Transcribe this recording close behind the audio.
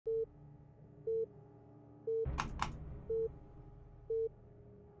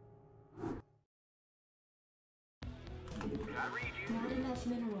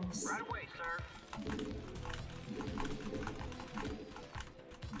minerals. Right away, sir.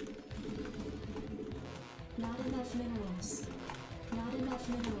 Not enough minerals. Not enough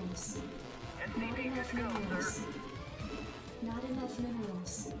minerals. Not enough minerals. Not enough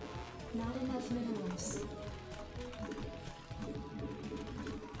minerals. Not enough minerals.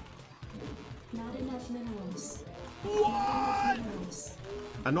 Not enough minerals. Not enough minerals.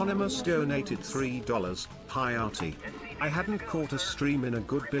 Anonymous donated $3. Hi Artie. I hadn't caught a stream in a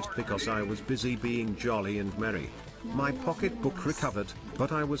good bit because I was busy being jolly and merry. My pocketbook recovered,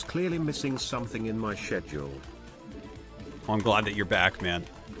 but I was clearly missing something in my schedule. Oh, I'm glad that you're back, man.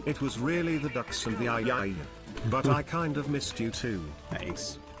 It was really the ducks and the aye. But I kind of missed you too.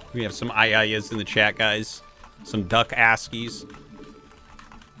 Thanks. We have some ayayas in the chat, guys. Some duck askies.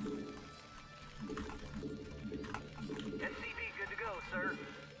 SCV good to go, sir.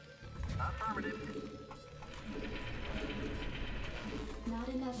 Affirmative. Not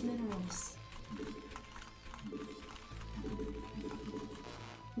enough minerals.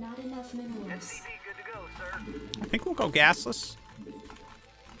 Not enough minerals. SCV good to go, sir. I think we'll go gasless.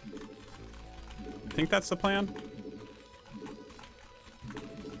 I think that's the plan.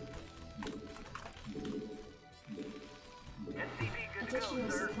 SCV good to go,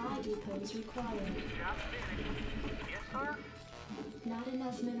 Additional sir. supply depots required. Job finished. Yes, sir. Not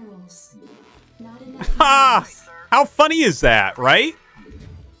enough minerals. Not enough Ha! minerals. How funny is that, right?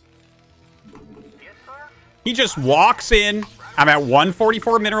 Yes, sir. He just walks in. I'm at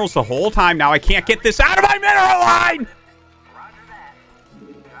 144 minerals the whole time. Now I can't get this out of my mineral line! Roger that.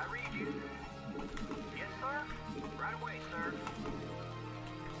 I read you. Yes, sir. Right away, sir.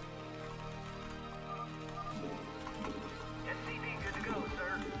 SCV good to go,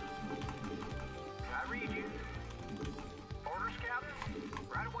 sir. I read you. Orders, Captain.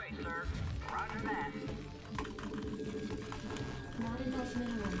 Right away, sir. Roger that. Not enough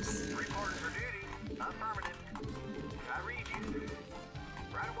minerals. Reporting for duty. Affirmative. I read you.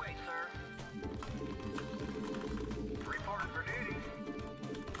 Right away, sir. Reporting for duty.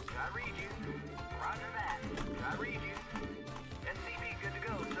 I read you. Roger that. I read you. SCV good to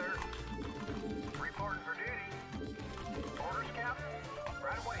go, sir. Reporting for duty. Orders, Captain.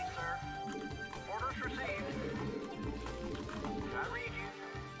 Right away, sir. Orders received. I read you.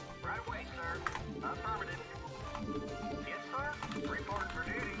 Right away, sir. Affirmative. Yes, sir. Reporting for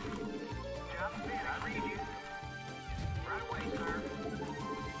duty. Job finished. I read you. Right away, sir.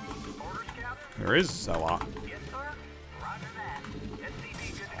 Orders, Captain. There is a lot. Yes, sir. Roger that. SCV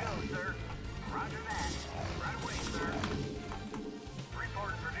good to go, sir. Roger that. Right away, sir.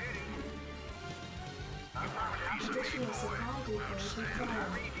 Reporting for duty. Affirmative. Additional supply depots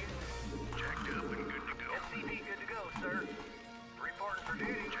required. Read you. Checked up and good to go. SCV good to go, sir. Reporting for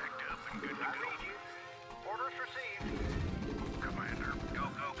duty. Checked up and good to go. I read you. Orders received. Commander, go,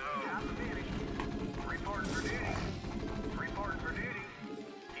 go, go. Job finished. Reporting for duty. Reporting for duty.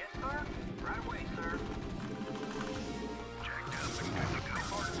 Yes, sir. Right away, sir. Checked up and good to go.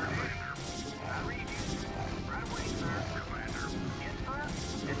 Reporting for duty. I read you. Right away, sir. Commander. Yes, sir.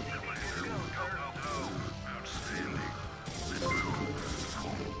 SCV good to go, sir. Go, go, go. Outstanding. Let's move.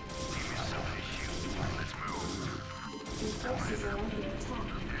 Give me something to shoot. Let's move. Your forces are under attack.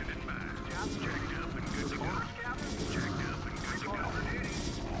 Standing by. Job checked up and good to go. Orders, Captain. Checked up and good to go. For duty.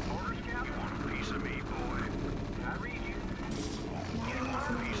 Orders, Captain. You want a piece of me, boy? I read you. Not enough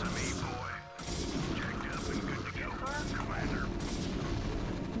A piece of me, minerals. boy. Checked up and good to go. Commander.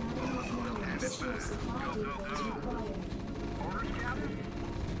 Not enough minerals. Additional supply depots required. Orders, Captain.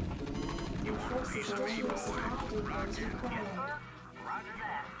 Your forces are under supply depots Yes, required. sir. Roger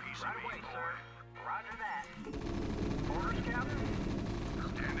that. Right away, sir. Roger that. Orders, Captain.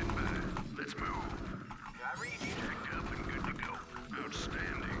 Standing by. Let's move. I read you. Checked up and good to go.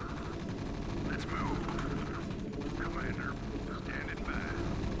 Outstanding. Let's move. Commander. Standing by.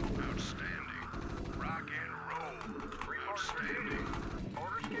 Outstanding. Rock and roll. Outstanding.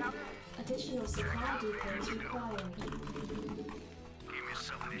 Orders, Captain. Additional supply depots required. Give me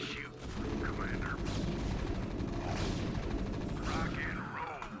something to shoot. Commander. Rock and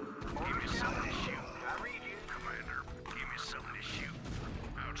roll. Give me something to shoot. I read you. Commander. Give me something to shoot.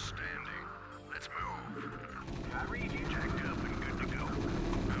 Outstanding. Let's move. I read you. Checked up and good to go.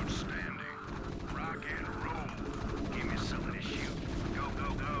 Outstanding. Rock and roll. Give me something to shoot. Go,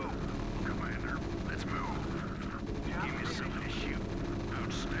 go, go. Commander. Let's move. Give me something to shoot.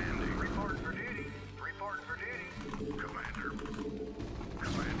 Outstanding. Reporting for duty. Reporting for duty. Commander.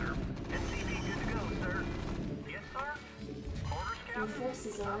 Commander. SCV good to go, sir. Yes, sir. Orders, Your Captain.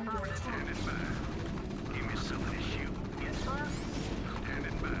 forces are under attack. Standing by. Give me something to shoot. Yes, sir.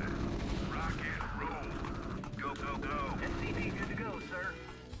 Standing by. Rock and roll. Go, go, go. SCV good to go, sir.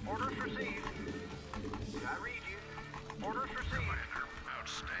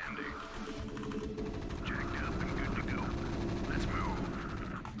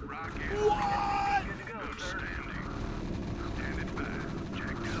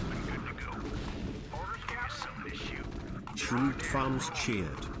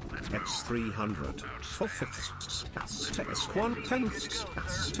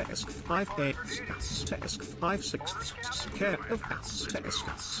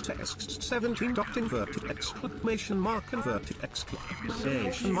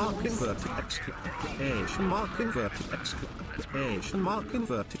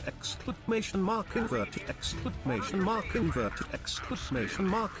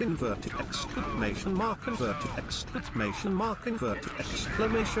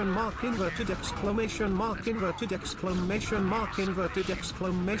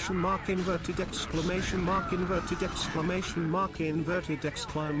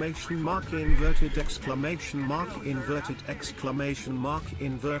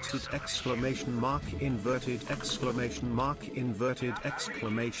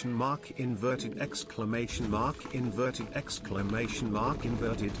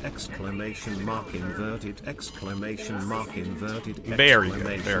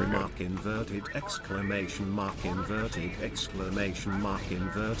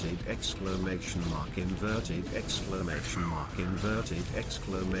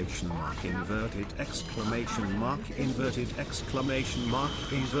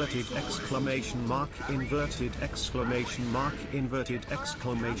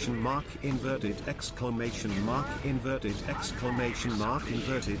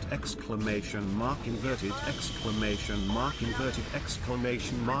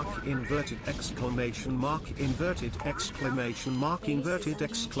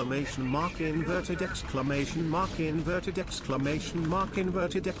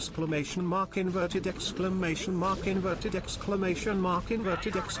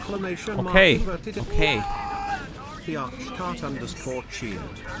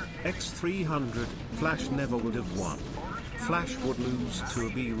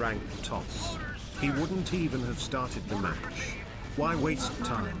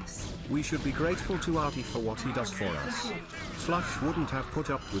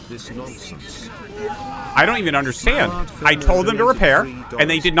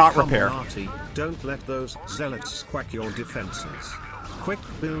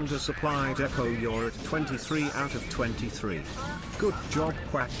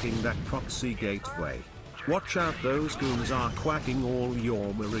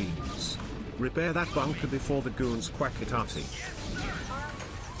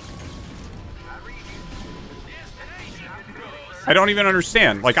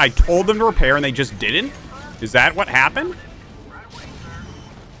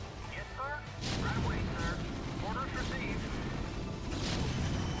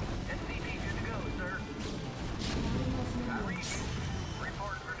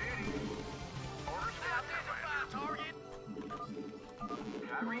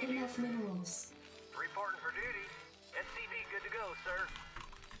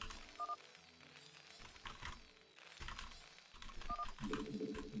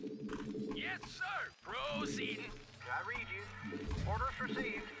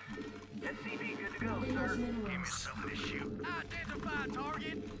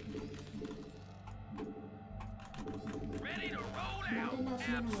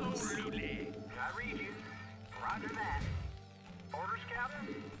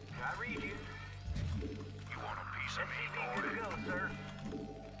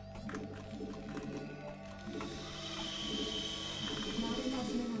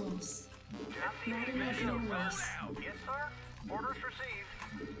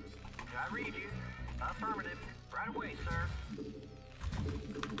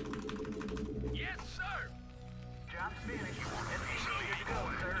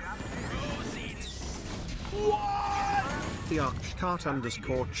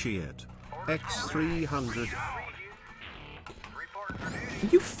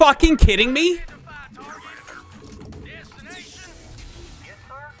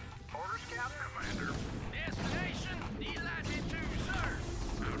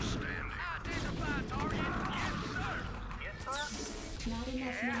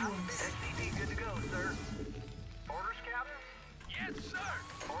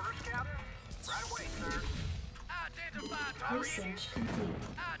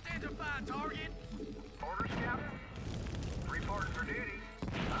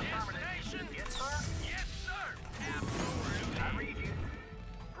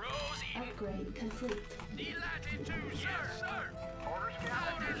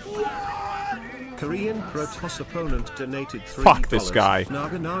 Korean Protoss opponent donated $3. Fuck this guy.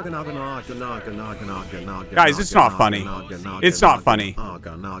 Guys, it's not funny. It's not funny.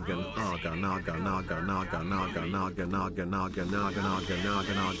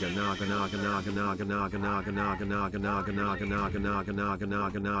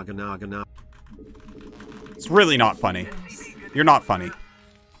 It's really not funny. You're not funny.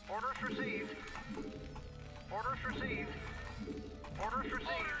 Orders received. Orders received. Orders received. Orders,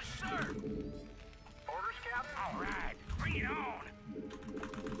 sir. Orders, Captain. All right, bring it on.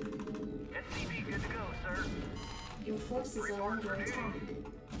 SCV good to go, sir. Your forces are under attack.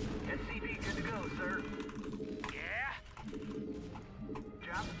 SCV good to go, sir. Yeah.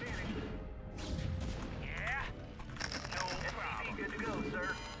 Job finished. Yeah. No problem. SCV good to go, sir.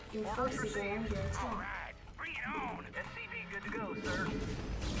 Your forces are under attack. Bring it on! SCV good to go, sir.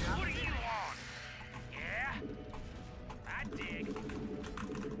 What do you want? Yeah? I dig.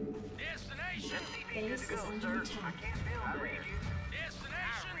 Destination! SCV good to go, sir. I can't build. I read you.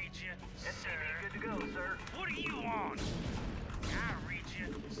 Destination! I read you, SCV good to go, sir. What do you want? I read you,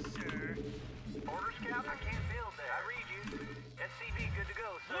 sir. Orders, Cap? I can't build there. I read you. SCV good to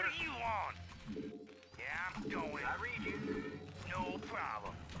go, sir. What do you want? Yeah, I'm going. I read you. No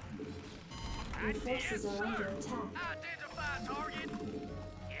problem. Your forces are under attack. Identify target.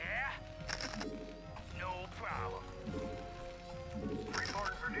 Yeah. No problem.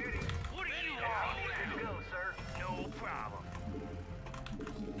 Reporting for duty. What do you want? Good to go, sir. No problem.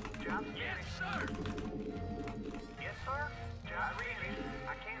 Job yes, sir. Yes, sir. Job ready.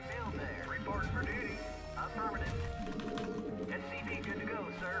 I can't build there. Reporting for duty. Affirmative. SCV good to go,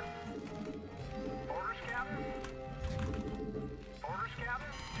 sir. Orders, Captain. Orders,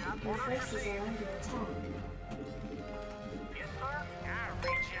 Captain. Job Your orders forces received. are under attack. Yes, sir. I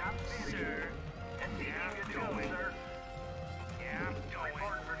reach out, sir. SCV good to go, sir. Yeah, I'm going.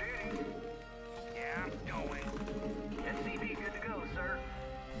 Reporting for duty. Yeah, I'm going. SCV good to go, sir.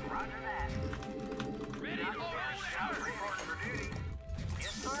 Roger that. Ready to order, sir. Reporting for duty.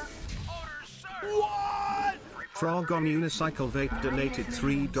 Yes, sir. Orders, sir. What? Frog on Unicycle Vape donated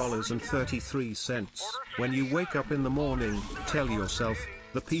 $3.33. When you wake up in the morning, tell yourself,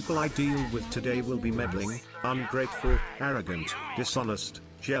 the people I deal with today will be meddling, ungrateful, arrogant, dishonest,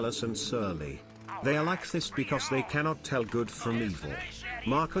 jealous and surly. They are like this because they cannot tell good from evil.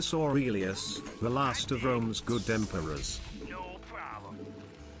 Marcus Aurelius, the last of Rome's good emperors. No problem.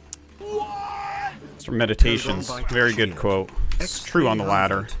 It's from Meditations. Very good quote. It's true on the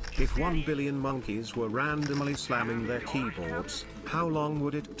latter. If 1 billion monkeys were randomly slamming their keyboards, how long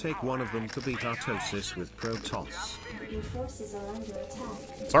would it take one of them to beat Artosis with Protoss? Your forces are under attack.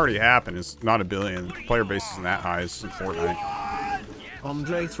 It's already happened. It's not a billion. The player base isn't that high. It's in Fortnite.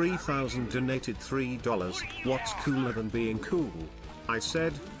 Andre 3000 donated $3. What's cooler than being cool? I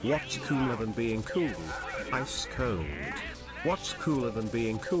said, what's cooler than being cool? Ice cold. What's cooler than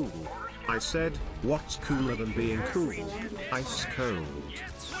being cool? I said, what's cooler than being cool? Ice cold.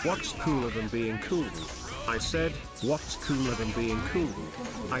 What's cooler than being cool? I said, what's cooler than being cool?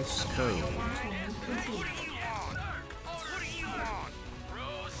 Ice cold.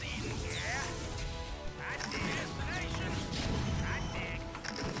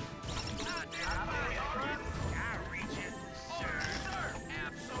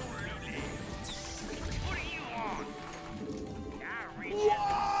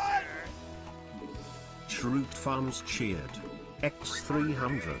 Root Farms cheered.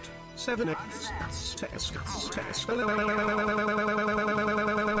 X300. 7X test.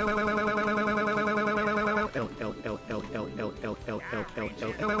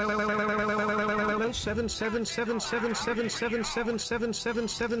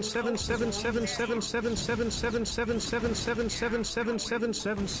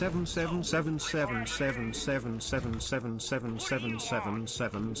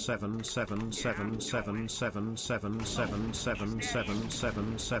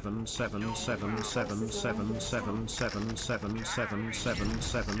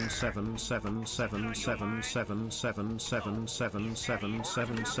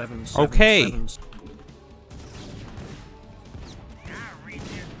 Okay.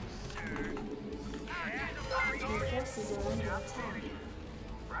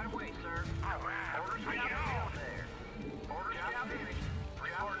 Right away, sir. Orders for you there. Orders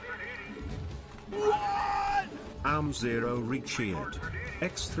report for duty. Arm Zero re-cheered.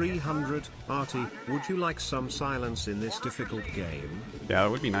 X300, Artie, would you like some silence in this difficult game? Yeah,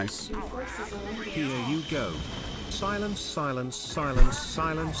 that would be nice. Here you go. Silence, silence, silence,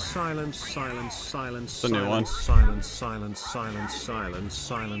 silence, silence, silence, silence, It's a new one. silence, silence, silence, silence, silence,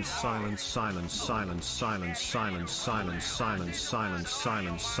 silence, silence, silence, silence, silence, silence, silence, silence,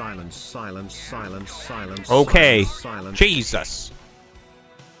 silence, silence, silence, silence, silence. Okay. Silence. Jesus.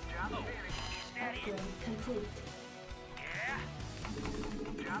 Upgrade complete.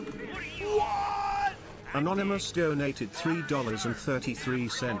 Anonymous donated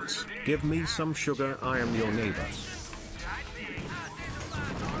 $3.33. Give me some sugar, I am your neighbor.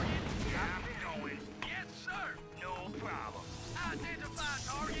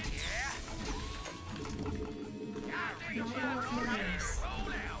 Not enough minerals.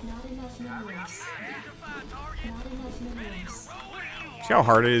 Not enough minerals. Not enough minerals. See how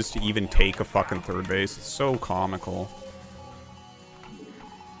hard it is to even take a fucking third base? It's so comical.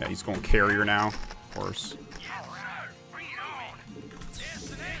 Yeah, he's going carrier now, of course.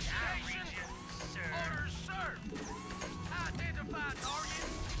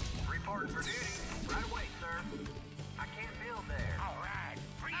 Reporting for duty. Right away, sir. I can't build there. All right.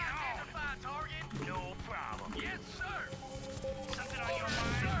 Bring it on. Identify target. No problem. Yes, sir. Something on your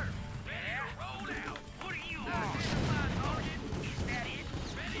mind? Sir. Yeah. Roll out. What are you on? Identify target. Is that it?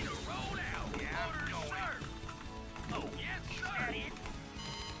 Ready to roll out. Yeah. Orders, sir. Oh, yes, sir. Is that it?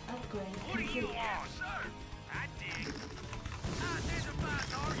 Upgrade What are you complete. on? Sir. I dig. Identify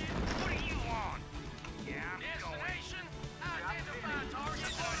target. What are you on? Yeah, I'm destination. Identify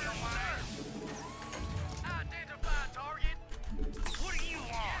target. On your mind. Identify target. What are you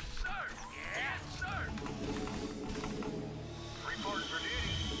on? Sir. Yes, sir. Report for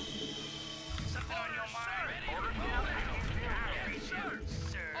duty. Something on your mind. Ready to roll out. Yes, sir.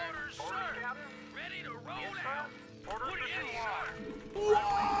 Orders, sir. Ready to roll out. What are you on?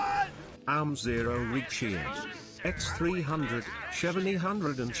 Zero Richian. X300,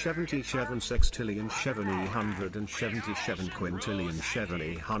 777 sextillion, 777 quintillion,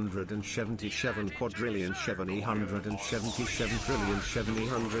 777 quadrillion, 777 trillion,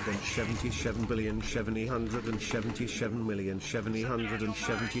 777 billion, 777 million,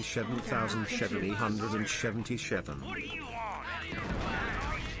 777,000, 777. What are you on?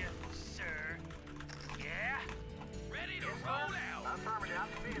 Sir. Yeah? Ready to roll out. Affirmative.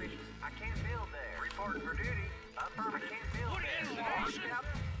 Finished. I can't build there. Reporting for duty. Affirmative. I can't build there.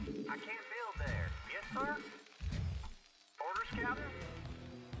 I can't build there. Yes, sir? Orders, Captain?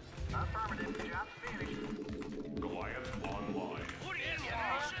 Affirmative. Job's finished. Goliath online. What is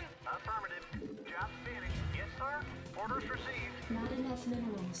mission? Affirmative. Job's finished. Yes, sir? Orders received. Not enough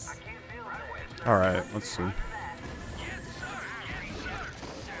minerals. I can't build right away. Alright, let's see. Yes, sir. Yes, sir.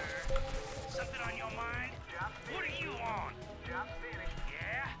 Sir. Something on your mind? What are you on? Job's finished.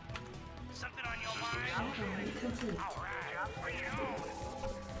 Yeah? Something on your mind? Upgrade complete. All right. Job bring it on.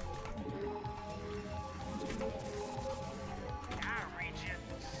 I read you,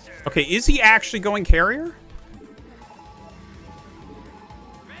 sir. Okay, is he actually going carrier?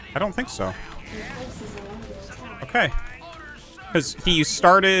 I don't think so. Your forces are under attack. Okay. Because he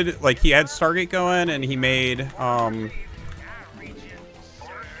started, like, he had Stargate going, and he made, and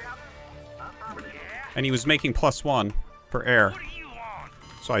he was making +1 for air.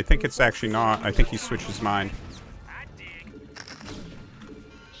 So I think it's actually not. I think he switched his mind.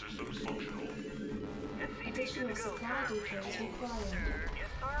 Additional supply details required. Yes,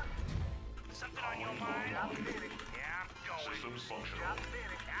 sir. Something on your mind? Yeah, I'm going. Systems functional. Job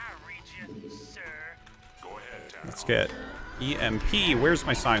finished. I read you, sir. Go ahead, Tao. Let's get EMP. Where's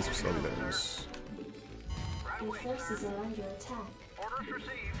my science facility? There it is. Your forces are under attack. Orders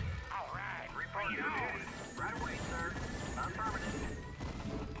received. All right. Report your duty. Right away, sir. Affirmative.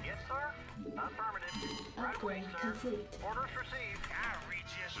 Yes, sir. Affirmative. Right away, Upgrade sir. complete. Orders received. I read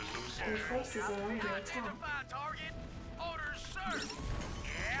you, sir. Your forces are under attack. Identify target. Orders, sir.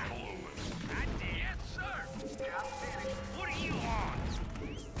 Yeah. I did. Yes, sir. Job finished. What are you on?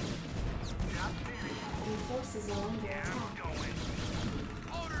 Job finished. Your forces are under attack. Going.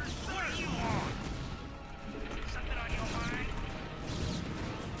 Orders, sir. What are you on? Something on your mind?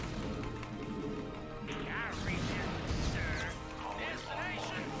 I read you, sir.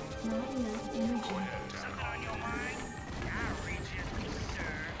 Destination. Not enough energy. Something on your mind? I read you,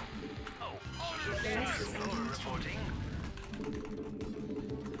 sir. Oh, orders, Your forces are under attack. reporting.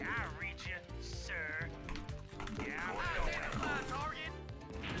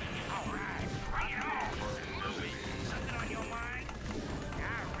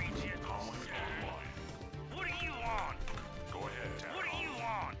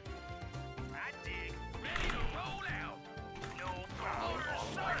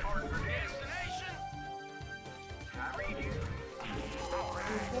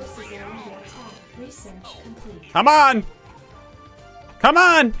 Search complete. Come on! Come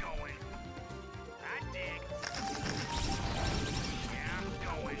on!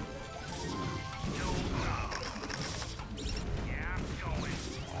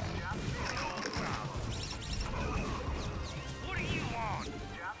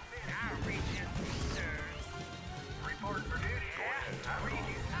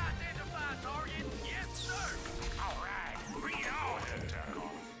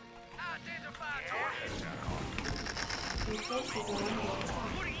 Your forces are under attack.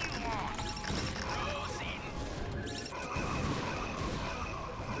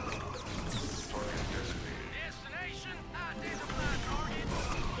 Destination, identify target.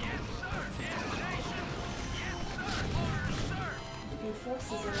 Yes, sir. Destination. Yes, sir. Orders, sir. Your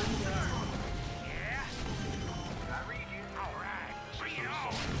forces are under attack. Yeah. I read you. All right. Bring it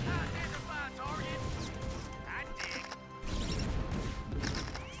on. Identify target. I dig.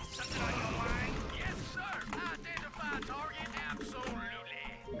 Something on your mind? Yes, sir. Identify target. Absolutely.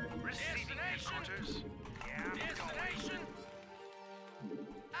 Destination. Yeah. Destination.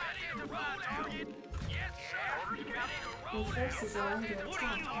 Identify target. Yes, sir. Ready to Your roll forces are under out.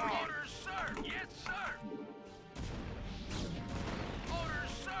 attack. Orders, sir. Yes, sir.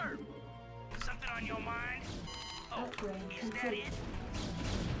 Orders, sir. Something on your mind? Upgrade Is that complete. it?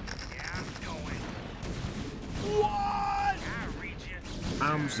 Yeah, I'm going. What? I read you.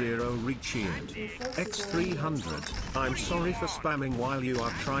 I'm Zero Reachient. Your forces are under X300. attack. I'm sorry for spamming while you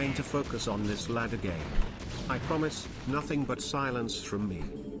are trying to focus on this ladder game. I promise, nothing but silence from me.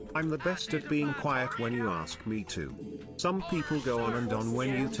 I'm the best at being quiet when you ask me to. Some people go on and on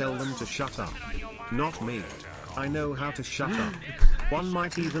when you tell them to shut up. Not me. I know how to shut up. One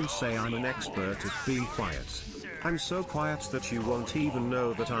might even say I'm an expert at being quiet. I'm so quiet that you won't even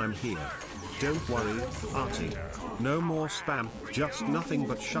know that I'm here. Don't worry, Artie. No more spam, just nothing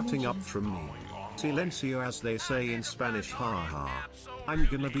but shutting up from me. Silencio, as they say in Spanish, haha. I'm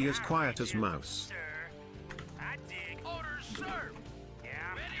gonna be as quiet as mouse. I dig. Orders, sir.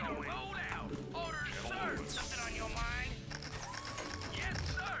 Yeah, ready to roll out. Orders, sir. Something on your mind? Yes,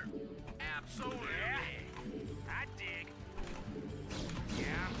 sir. Absolutely. I dig.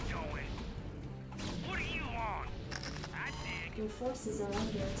 Yeah, I'm going. What do you want? I dig. Your forces are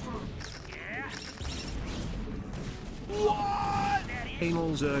under attack. Yeah. What?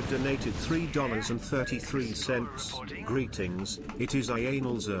 Anal Zerg donated $3.33. Greetings, it is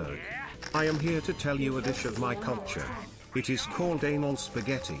Anal Zerg. I am here to tell you a dish of my culture. It is called anal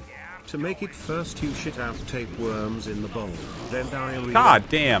spaghetti. To make it, first you shit out tapeworms in the bowl, then diarrhea. God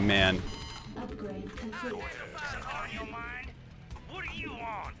damn, man. Upgrade complete. Something on your mind? What do you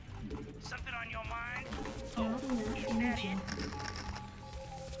want? Something on your mind? Not enough energy.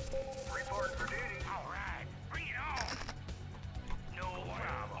 Report for duty. All right, bring it on. No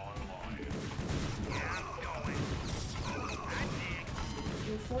problem. Yeah, I'm going. I dig.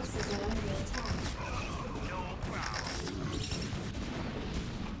 Your forces are under attack. No problem.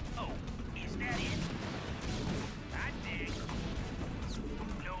 Oh, is that it? I dig.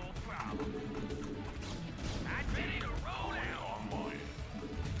 No problem. I'm ready to roll out.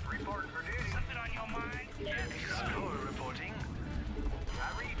 Report for duty. Something on your mind? Yes, sir. Score reporting. I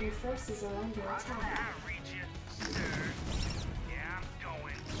read Your forces are under attack. I read you, sir. Yeah, I'm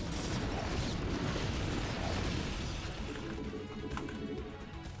going.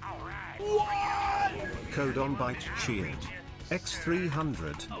 All right. What? Code on Byte cheered.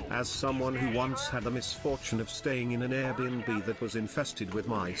 X300, as someone who once had the misfortune of staying in an Airbnb that was infested with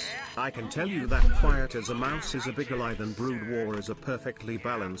mice, I can tell you that Quiet as a Mouse is a bigger lie than Brood War is a perfectly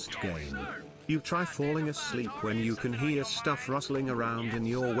balanced game. You try falling asleep when you can hear stuff rustling around in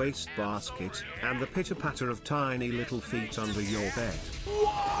your wastebasket, and the pitter-patter of tiny little feet under your bed.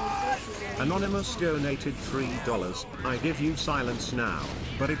 Anonymous donated $3. I give you silence now,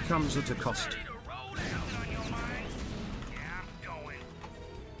 but it comes at a cost. Roll out on your mind. Yeah, I'm going.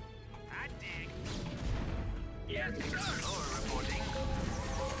 I dig. Yes, sir. Score reporting.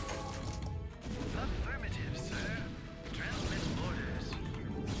 Affirmative, sir. Transmit orders.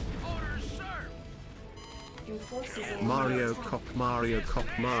 Orders, sir. Your forces are under Mario attack. Cock, Mario Cock,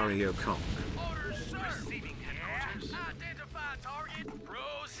 Mario Cock. Orders, sir. Receiving headquarters. Identify target.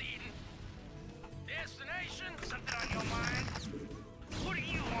 Proceeding. Destination. Something on your mind? What do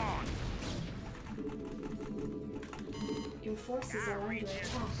you want? Your forces are under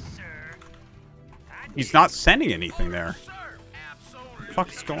attack. Sir. He's not sending anything there. Sir. Absolutely. What the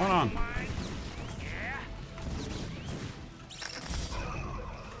fuck is going on? Yeah.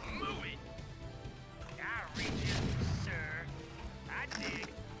 Move it. I read you, sir. I dig.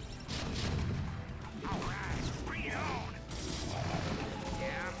 All right, bring it on.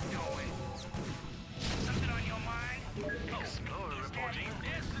 Yeah, I'm going.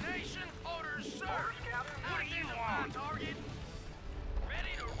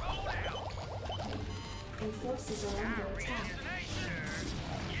 forces are under attack.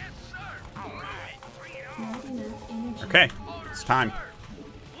 Yes, sir. All right. Bring it on. Not enough energy. Okay, it's time.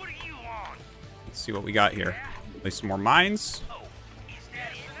 What do you want? Let's see what we got here. Place some more mines. Oh, is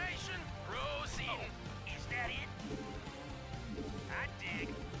that destination? Proceeding. Is that it? I dig.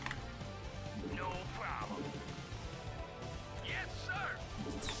 No problem. Yes, sir.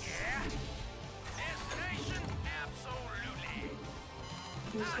 Yeah. Destination? Absolutely.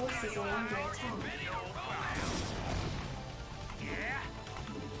 Your forces are under attack. No problem. Yeah.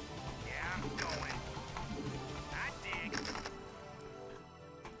 Yeah, I'm going. I dig.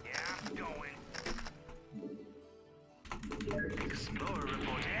 Yeah, I'm going. Explorer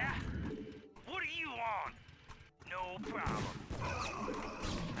report. Yeah? What do you want? No problem.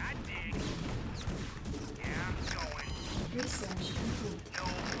 I dig. Yeah, I'm going. Research complete. No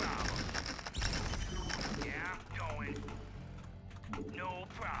problem. Yeah, I'm going. No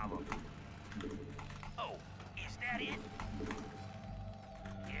problem. Oh, is that it?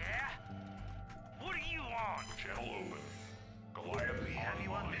 Yeah? What do you want? Channel open. Goliath We have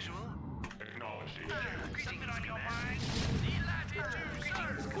you on visual? acknowledged. Something on your mind?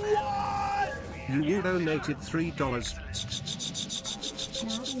 Greetings, You all donated $3. Not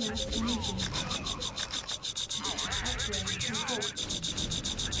enough energy. Upgrade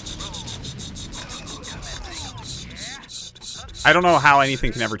complete. I don't know how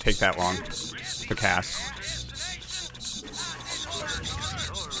anything can ever take that long to cast.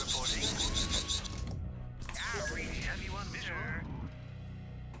 Have you on visual?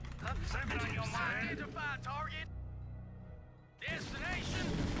 Something on your mind? Identify target. Destination.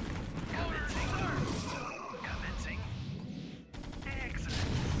 Orders, sir. Commencing. Excellent.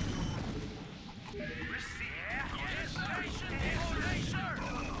 Receive. Destination. Orders, sir.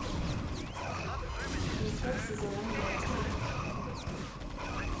 Your forces are under attack.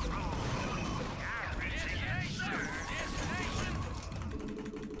 Destination. Destination.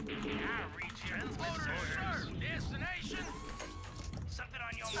 I reach you. Orders, sir. Destination. Something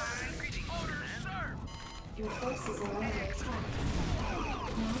on your mind? Orders, sir. Your forces are under attack. Not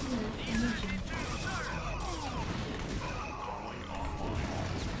enough energy.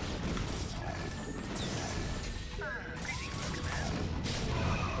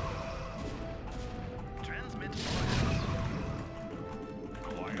 Transmit.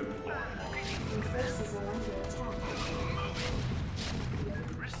 Your forces are under attack.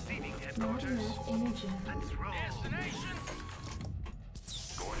 Receiving Not headquarters. enough energy. Let's roll. Destination.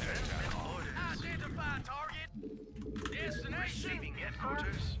 Go ahead, Orders. Identify target. Destination. Receiving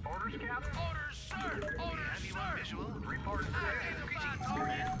headquarters. Orders, Captain. Orders, sir. Orders, sir. Visual. Report. Identify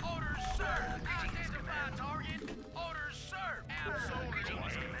target. Orders, sir. Identify target. Orders, sir. Absolutely.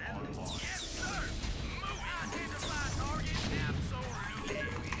 Yes, sir. Move. Identify target. Absolutely.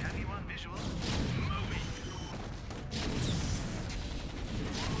 We have you on visual. Moving.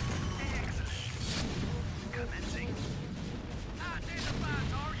 Excellent. Commencing. Identify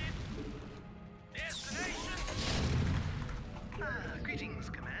target. Destination. Greetings,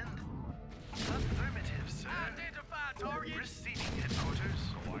 command. Affirmative, sir. Identify target. Receiving headquarters.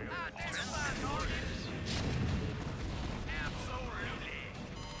 Identify target. Absolutely.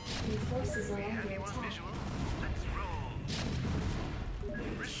 Your forces are Have under you on attack. visual? Let's roll.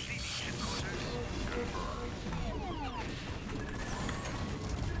 Receiving headquarters.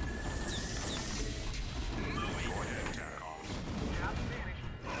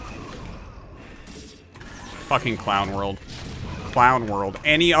 Fucking Clown World. Clown World.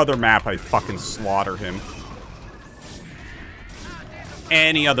 Any other map, I fucking slaughter him.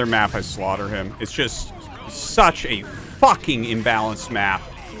 Any other map, I slaughter him. It's just such a fucking imbalanced map.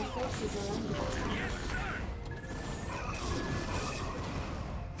 Your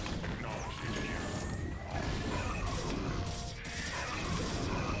forces are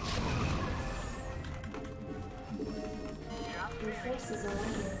under attack. Your forces are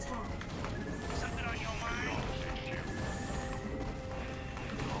under attack. Something on your mind?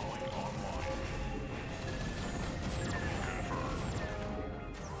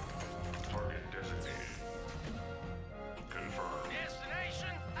 Target designated. Confirmed. Destination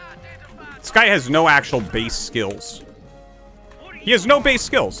identified. This guy has no actual base skills. He has no base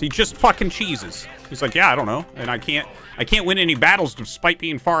skills. He just fucking cheeses. He's like, yeah, I don't know. And I can't win any battles despite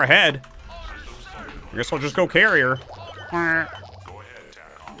being far ahead. I guess I'll just go carrier. Go ahead,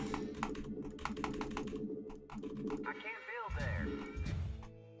 TACOM. I can't build there.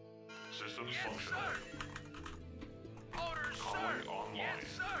 Systems functional. Orders, Calling sir. online. Yes,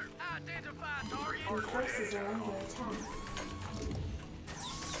 sir. Identify target. Your forces are under attack.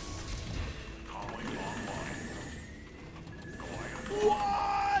 Calling online.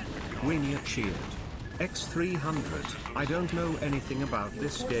 When you cheered. X300, I don't know anything about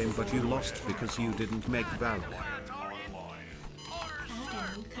this game, but you lost because you didn't make Valk.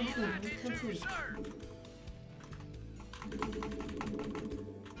 Add-on confirmed complete.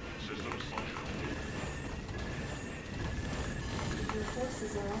 Your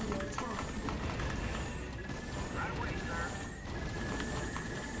forces are under attack.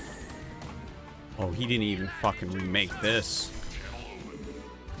 Oh, he didn't even fucking remake this.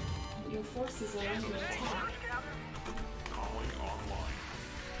 Your forces are under attack.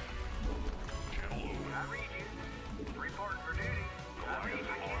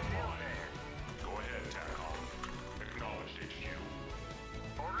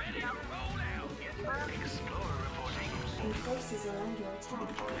 Your forces are under attack.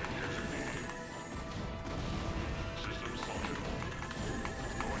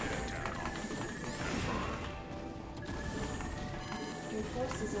 Your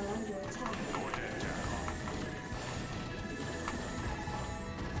forces are under attack.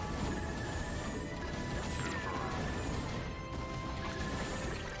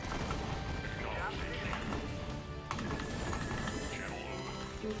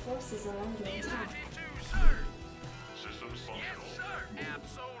 Your forces are under attack.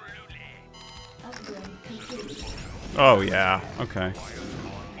 Upgrade complete. Oh yeah, okay.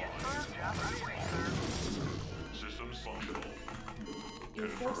 Your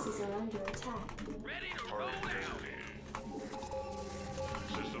forces are under attack.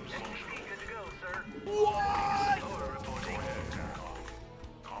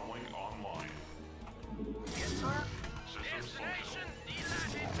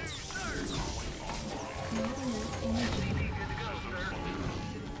 Not enough energy.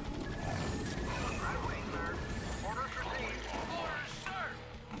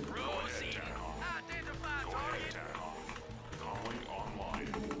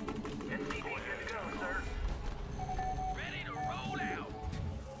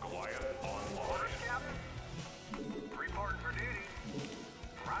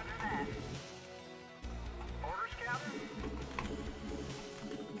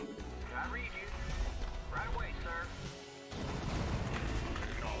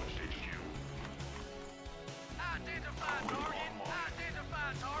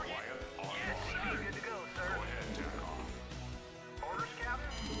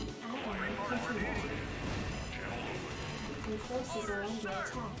 Your forces are under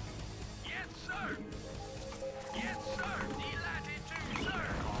attack. Yes, sir. Yes, sir. Delighted to, sir.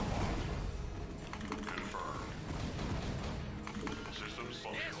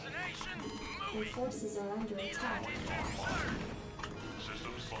 Destination Your moving. forces are under attack. Delighted to, sir.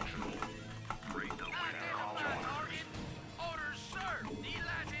 Identify target. Orders, sir.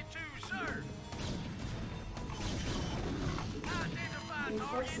 Delighted to, sir. Identify Your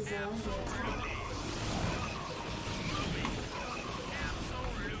target. forces are under attack.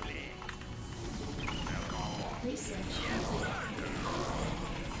 Absolutely. Research complete.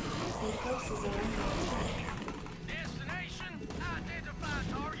 Your forces are under attack. Destination. Identify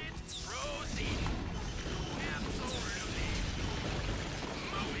target. Proceed. Absolutely.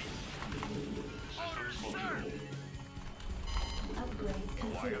 Moving. Orders, sir. Upgrade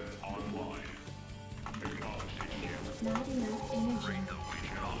complete. Not enough energy.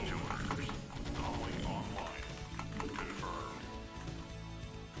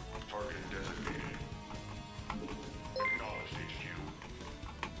 Target designated. Acknowledged HQ.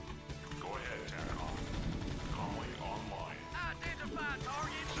 Go ahead, TACOM. Comlink online. Identify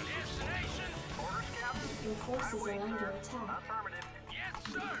target. Destination. Orders, Captain. Your forces are under attack. Affirmative. Yes,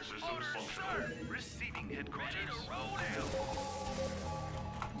 sir. Orders, sir. Receiving headquarters. Ready to roll out.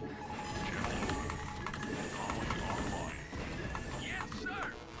 Yes, sir.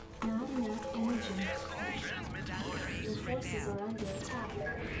 Not enough energy. Destination. Your forces are under attack.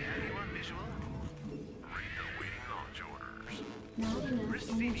 Anyone visual? Awaiting launch orders. Not enough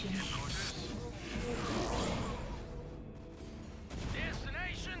energy.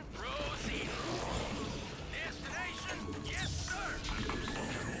 Destination. Proceed. Destination. Yes, sir.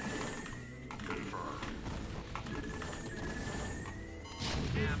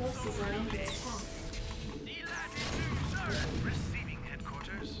 Your forces are under attack. Delighted to, sir. Receiving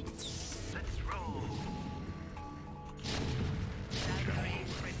headquarters. Let's roll.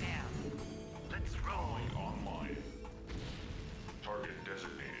 Let's roll. Online. Target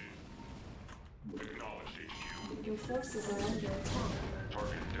designated. Acknowledged HQ. Your forces are under attack.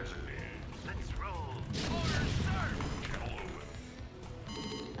 Target designated. Let's roll. Orders, sir. Channel open.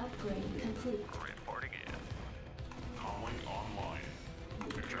 Upgrade complete. Reporting in. Comlink online.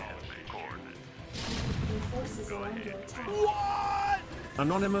 Acknowledged HQ. Your forces are under attack. What?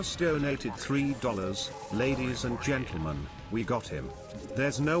 Anonymous donated $3. Ladies and gentlemen, we got him.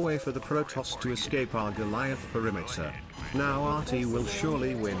 There's no way for the Protoss to escape our Goliath perimeter. Now Artie will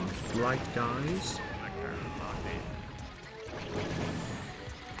surely win, right guys?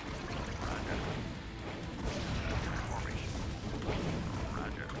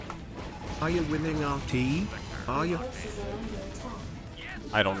 Are you winning Artie? Are you? Forces are under attack.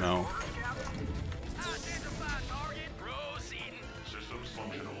 I don't know. Identify target. Proceeding. Systems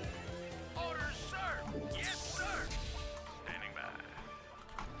functional. Orders, sir. Yes, sir. Standing by.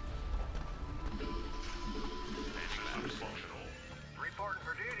 Systems functional. Reporting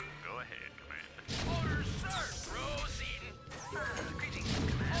for duty. Go ahead, Commander. Orders, sir. Proceeding. Greetings,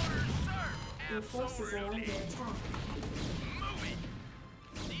 Commander. Orders, sir. Your forces are under attack. Moving.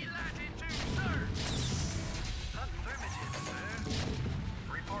 Delighted to, sir. Affirmative, sir.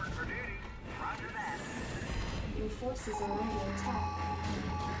 Reporting for duty. Roger that. Your forces are under attack.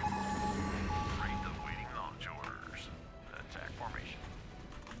 Rate the waiting launch orders. Attack formation.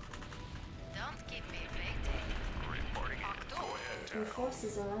 Don't keep me waiting. Reporting in. Octo. Your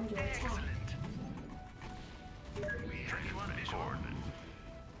forces are under attack. Transmit coordinate.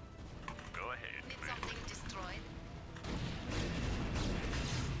 Go ahead. Need something destroyed?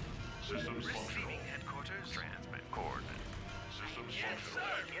 Systems functional. Receiving headquarters. Transmit coordinate. Systems Yes, functional.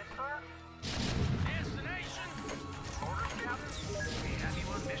 sir. Yes, sir. Destination. Orders, Captain. We have you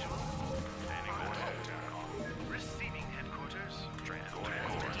on visual. Standing by. Receiving headquarters. Transmit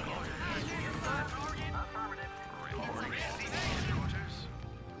coordinate. Identify target. Affirmative. Reporting. Receiving headquarters.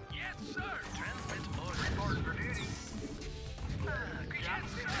 Yes, sir. Transmit orders. Report for duty. Yes,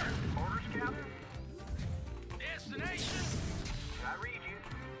 sir. Orders, Captain. Destination. I read you.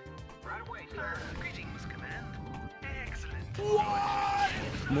 Right away, sir. Greetings, Command. Excellent.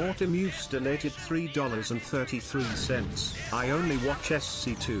 Mortimus donated $3.33. I only watch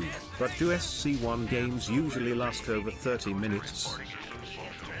SC2, but do SC1 games usually last over 30 minutes?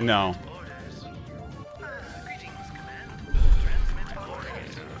 No. Orders. Greetings, Command. Transmit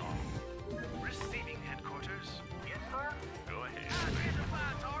orders. Receiving headquarters. Yes, sir. Go ahead.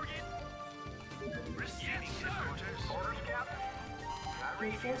 Identify target. Receiving headquarters. Orders, Captain.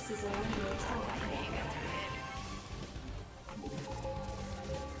 Your forces are under attack.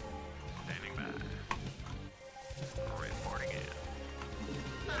 Standing by. Reporting in.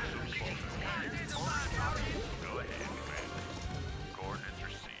 Identify target. Go ahead, Commander. Coordinates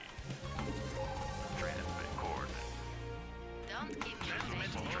received. Transmit coordinate. Don't keep me Transmit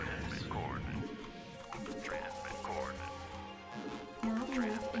waiting. coordinate. Transmit coordinate. Not enough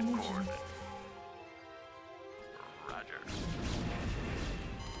Transmit energy. coordinate. Roger.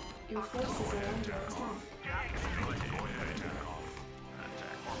 Your forces are under attack. Go ahead.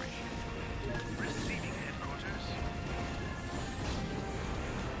 Attack formation. Receiving headquarters.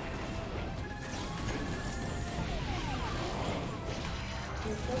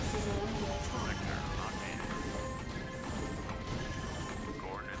 Your forces are under attack. Locked in.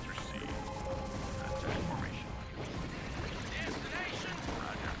 Coordinates received. Attack formation. Destination.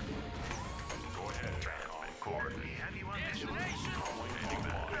 Roger. Go ahead. Transmit coordinates. We have you on destination.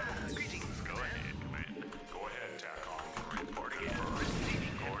 Greetings. Go ahead, Commander. Go ahead, TACOM. Reporting in.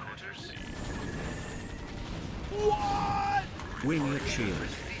 Receiving coordinates received. Wing your shield.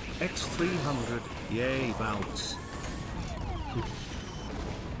 X300, yay bounce.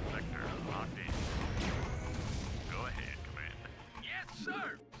 Vector locked in. Go ahead, Commander. Yes, sir.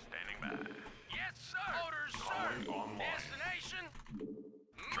 Standing by. Yes, sir. Orders, sir. Destination.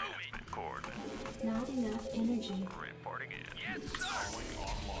 Moving. Coordinates. Not enough energy. Reporting in. Yes, sir.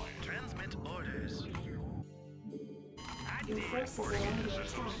 Online. Transmit orders. Your forces are under attack.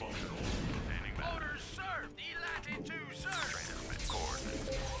 Standing by. Orders, sir. Delighted to, sir. Transmit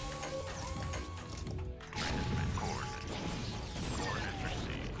coordinates. Transmit coordinates. Coordinates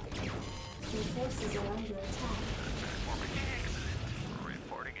received. Your forces are under attack. Excellent.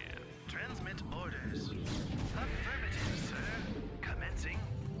 Reporting in. Transmit orders. Affirmative, sir. Commencing.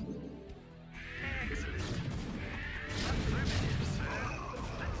 Excellent. Affirmative, sir.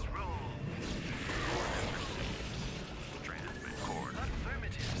 Let's roll. Coordinates received. Transmit coordinates.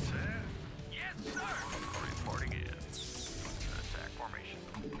 Affirmative, sir. Yes, sir. Reporting in. Attack formation.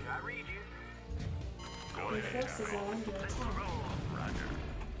 I read you. Go Your ahead. forces are under Let's attack. roll. Roger.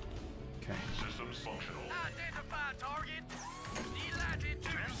 Okay. Systems functional. Identify target. Delighted to,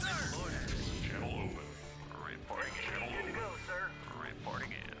 sir. Orders. Channel open. Reporting in. Good to go, sir.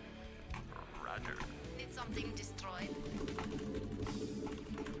 Reporting in. Roger. Need something destroyed?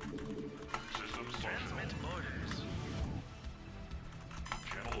 Systems Transmit functional. orders.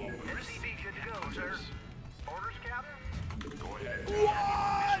 Channel open. Receiving good to go, sir. Orders, Captain. Go ahead,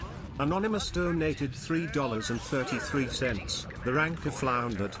 Anonymous donated $3.33. The ranker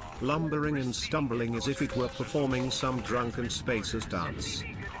floundered, lumbering and stumbling as if it were performing some drunken Spacers dance.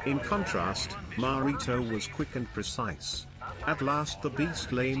 In contrast, Marito was quick and precise. At last the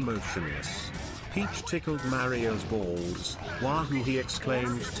beast lay motionless. Peach tickled Mario's balls. Wahoo, he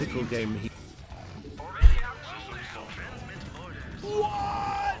exclaimed, tickle game he.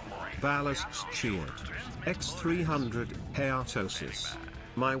 Ballasts cheered. X300, hey Artosis.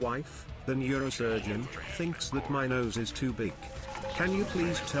 My wife, the neurosurgeon, thinks that my nose is too big. Can you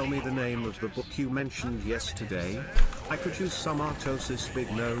please tell me the name of the book you mentioned yesterday? I could use some Artosis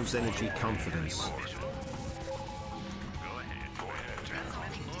big nose energy confidence.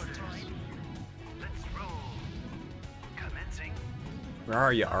 Where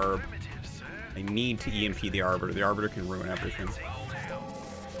are you, Arb? I need to EMP the Arbiter. The Arbiter can ruin everything.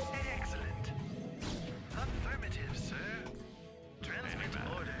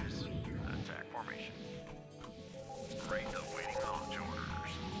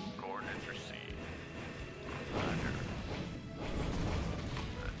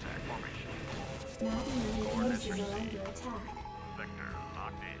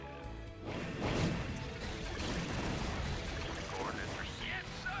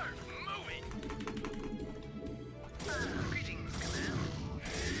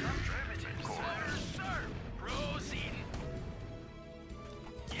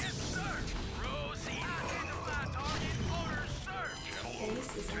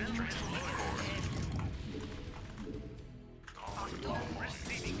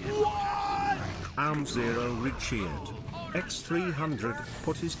 Zero re-cheered. X300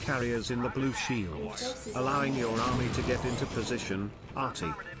 put his carriers in the blue shields, allowing your army to get into position.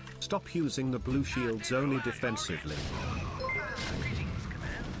 Artie, stop using the blue shields only defensively.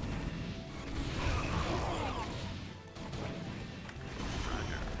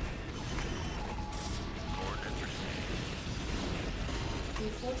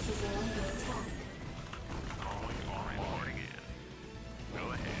 Your forces are under attack.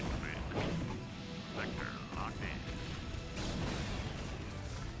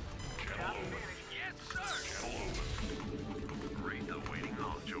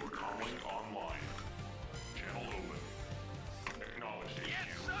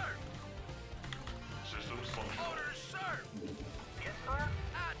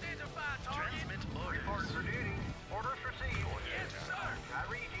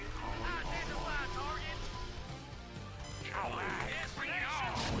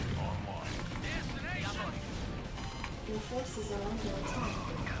 Your forces are under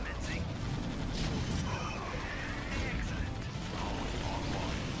attack.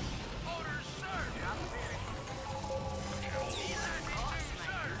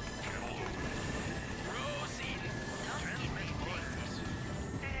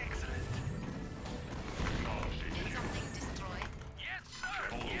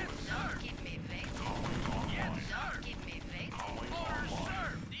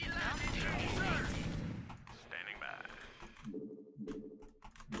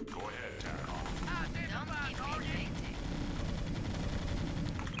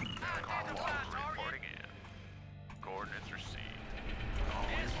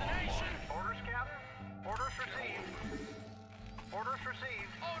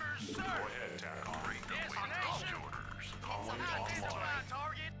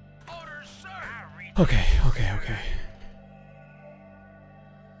 Okay.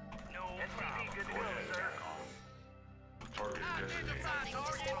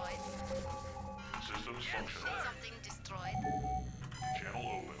 Systems functional. Something destroyed. Channel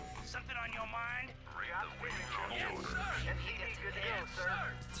open. Something on your mind? Channel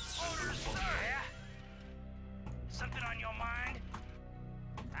orders. Orders, sir. Yeah? Something on your mind?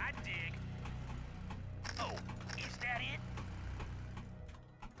 I dig. Oh, is that it?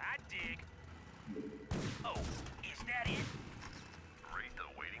 I dig. Oh, is that it? Read the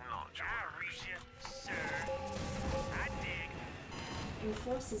waiting launch I read you, sir. I dig. Your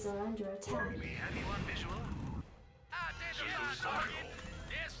forces are under attack. We have you on visual. Identify target.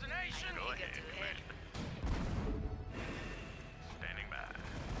 Destination. Eager to head. Standing by.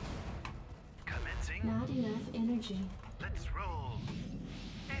 Commencing. Not enough energy. Let's roll.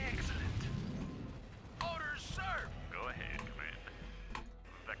 Excellent. Orders, sir. Go ahead, Command.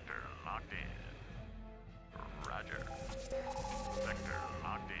 Vector locked in. Roger. Vector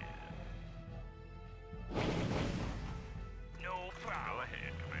locked in. No problem. Go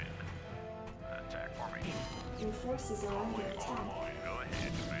ahead, Command. Attack formation. Your forces are under attack. Go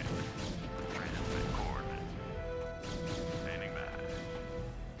ahead, Command. Transmit coordinates. Standing by.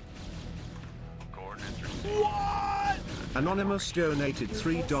 Coordinates received. What? Anonymous donated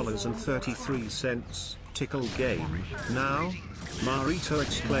 $3.33. Tickle game. Now? Marito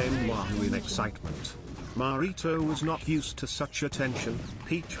exclaimed Wahoo in excitement. Marito was not used to such attention.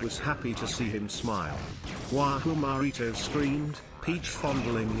 Peach was happy to see him smile. Wahoo, Marito screamed, Peach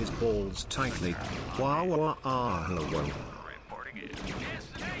fondling his balls tightly. Wah wah ah hello. Reporting in.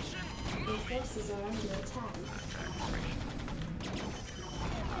 Your forces are under attack.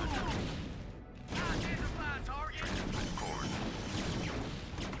 Identify target.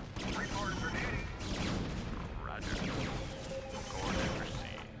 Report for duty. Roger. Coordinates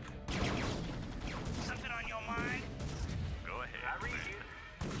received. Something on your mind? Go ahead. I read you.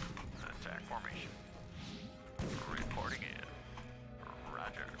 Attack formation. Reporting in.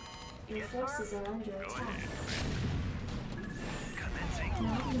 Roger. Your forces are under attack. Commencing.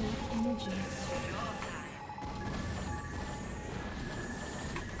 Not enough energy.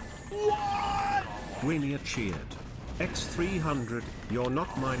 Winia cheered. X300, you're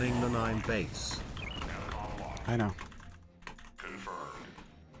not mining the 9 base. I know. Confirmed.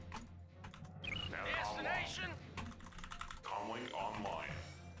 Destination. Comlink online.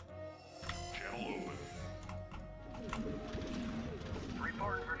 Channel open.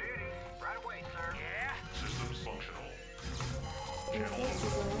 Report for duty. Right away, sir. Yeah. Systems functional. Your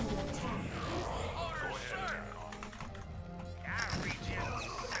forces are under attack. Order, sir. I read you,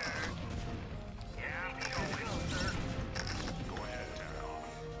 sir. Yeah, I'm good to go, sir. Go ahead,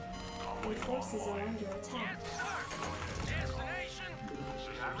 TACOM. Your Comlink forces are online. under attack. Sir. Destination.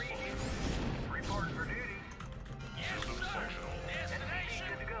 I read you. Report for duty. Yes, Systems sir. functional. Destination.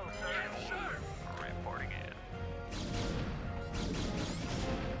 Good to go, sir. Yes, sir. Reporting in.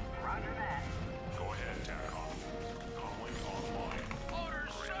 Roger that. Go ahead, TACOM. Comlink online. Order,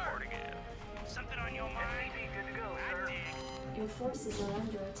 sir. Reporting in. Something on your mind? Good to go, sir. I dig. Your forces are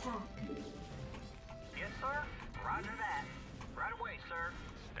under attack. Yes, sir. Roger that. Right away, sir.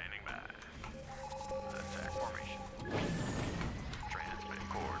 Standing by. Attack formation. Transmit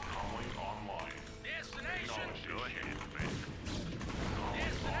cord. Comlink online. Destination. Go ahead, man.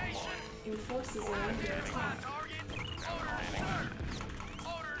 Destination. Your forces are under attack. Target. Order, sir.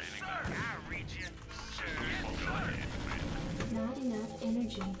 Order, sir. I read you. Sir. Go ahead, man. Not enough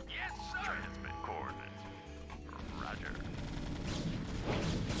energy. Yes, sir. Transmit coordinates. Roger.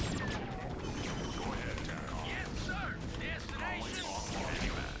 Go ahead, TACOM. Yes, sir. Destination.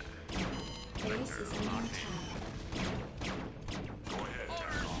 Base is under attack. Go ahead, Order,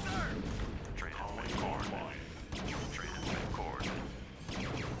 TACOM. sir. Transmit online. Transmit coordinates.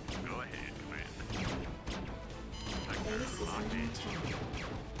 Go ahead, Commander. Base is under attack.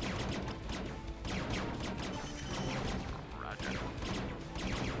 Roger.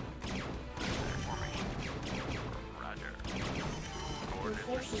 Formation. Roger. Your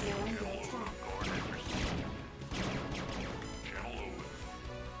forces are under attack. Coordinates received. Channel open.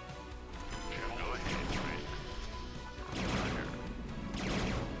 Channel go ahead, Commander. Roger.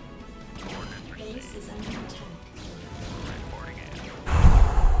 Coordinates received. Base is under attack. Reporting in.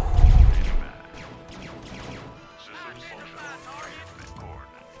 Standing by. Systems functional. Transmit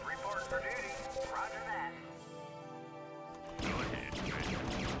coordinates. Report for duty. Roger that. Go ahead, Commander.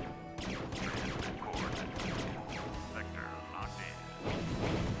 Transmit coordinates. Vector locked in.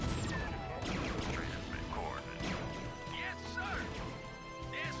 Transmit coordinates. Yes, sir.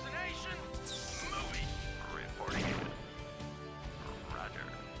 Destination. Moving. Reporting in. Roger.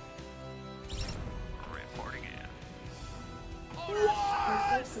 Reporting in. Your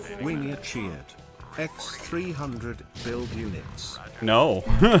forces are under Winia cheered. X300, build units. No.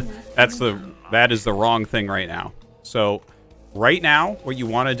 That is the wrong thing right now. So, right now, what you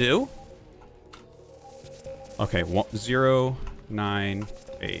want to do... Okay, 0, 9,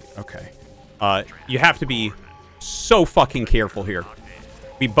 8. Okay. You have to be so fucking careful here.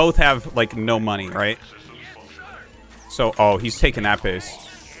 We both have, like, no money, right? So, oh, he's taking that base.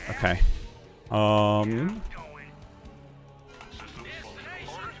 Okay. Going.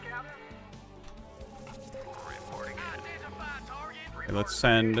 Reporting in. Identify target. Okay, let's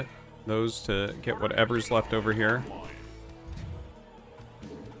send those to get whatever's left over here.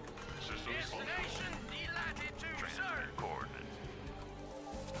 Systems functional. Destination. Delighted to, sir. Transmit coordinates.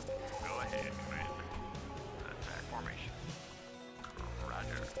 Go ahead, Commander. Attack formation.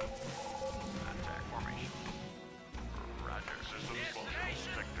 Roger. Attack formation. Roger. Systems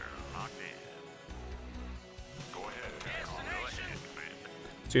functional. Vector locked in. Go ahead, TACOM. Go ahead, Commander.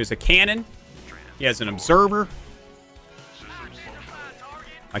 So he has a cannon. He has an observer. Systems functional. Identify target.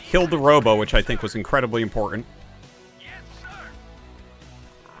 I killed the robo, which I think was incredibly important. Yes, sir.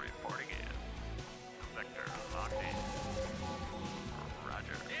 Reporting in. Vector locked in.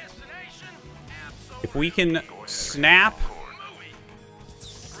 Roger. Destination. Absolutely. If we can snap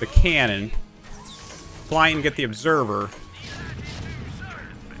the cannon, fly and get the observer.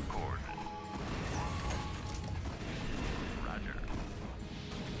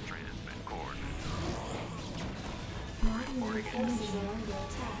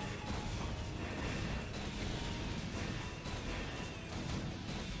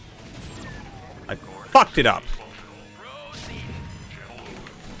 I fucked it up.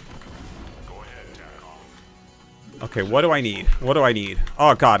 Okay, what do I need? What do I need?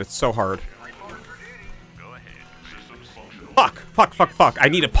 Oh god, it's so hard. Fuck, fuck, fuck, fuck. I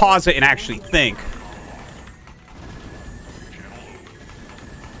need to pause it and actually think.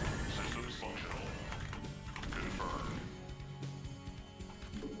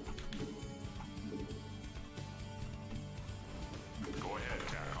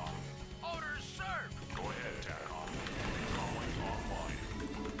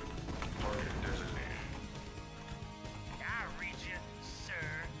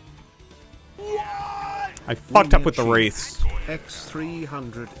 I fucked up with the wraiths.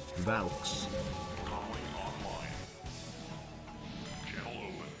 X300 Valks.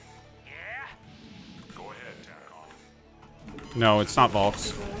 No, it's not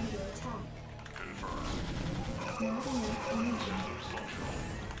Volks.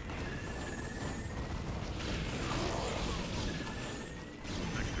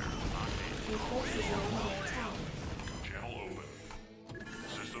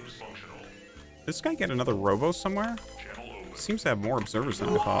 This guy get another robo somewhere? Seems to have more observers than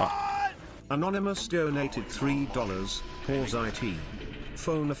I thought. Anonymous donated $3. Pause IT.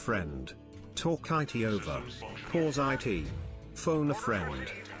 Phone a friend. Talk IT over. Pause IT. Phone a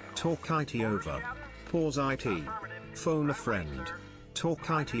friend. Talk IT over. Pause IT. Phone a friend. Talk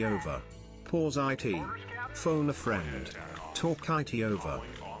IT over. Pause IT. Phone a friend. Talk IT over.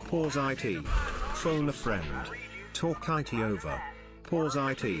 Pause IT. Phone a friend. Talk IT over. Pause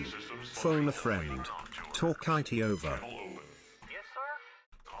IT. Phone a friend. Talk IT over. Yes, sir?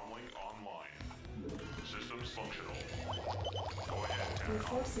 Comlink online. Systems functional. Go ahead, Your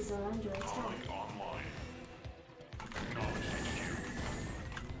forces are under attack. Comlink online. Acknowledge HQ.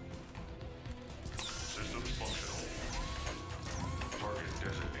 Systems functional. Target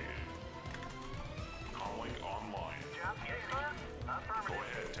designated. Comlink online. Yes, sir? Go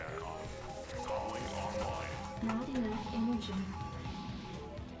ahead, TACOM. Comlink online. Not enough energy.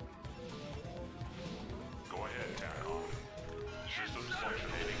 Go ahead, TACOM. Systems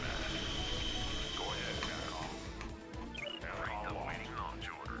functioning. Go ahead, TACOM. TACOM awaiting launch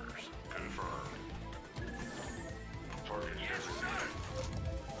orders. Confirmed. Target designated.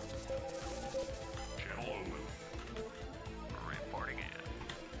 Channel open. Reporting in.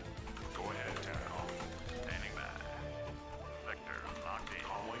 Go ahead, TACOM. Standing by. Vector locked in.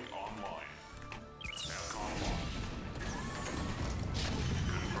 Comlink online. TACOM locked.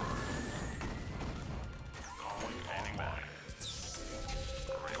 Confirmed. Comlink online.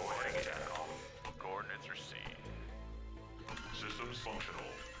 Go ahead, TACOM. Coordinates received. Systems functional.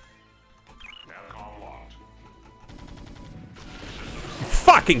 TACOM locked.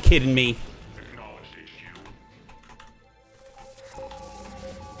 Fucking kidding me. Acknowledged HQ.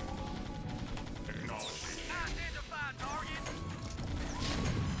 Acknowledged HQ. Identify target.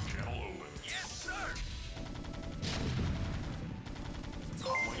 Channel open. Yes, sir.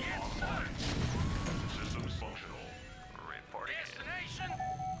 Comlink online. Systems functional. Reporting. Destination.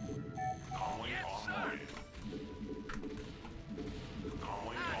 Comlink online.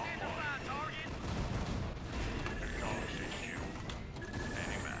 Comlink online. Target. Acknowledged HQ.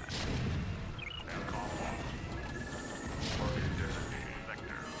 Standing by. TACOM locked. Target designated.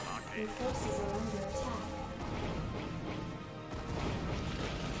 Vector locked Your in. forces are under attack.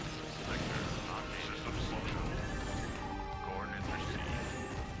 Vector locked in. Systems functional. Coordinates received.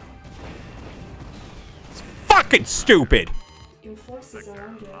 Fucking stupid. Your forces are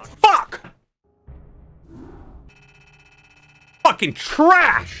under attack. Fuck. Fucking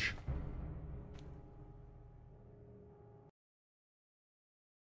trash.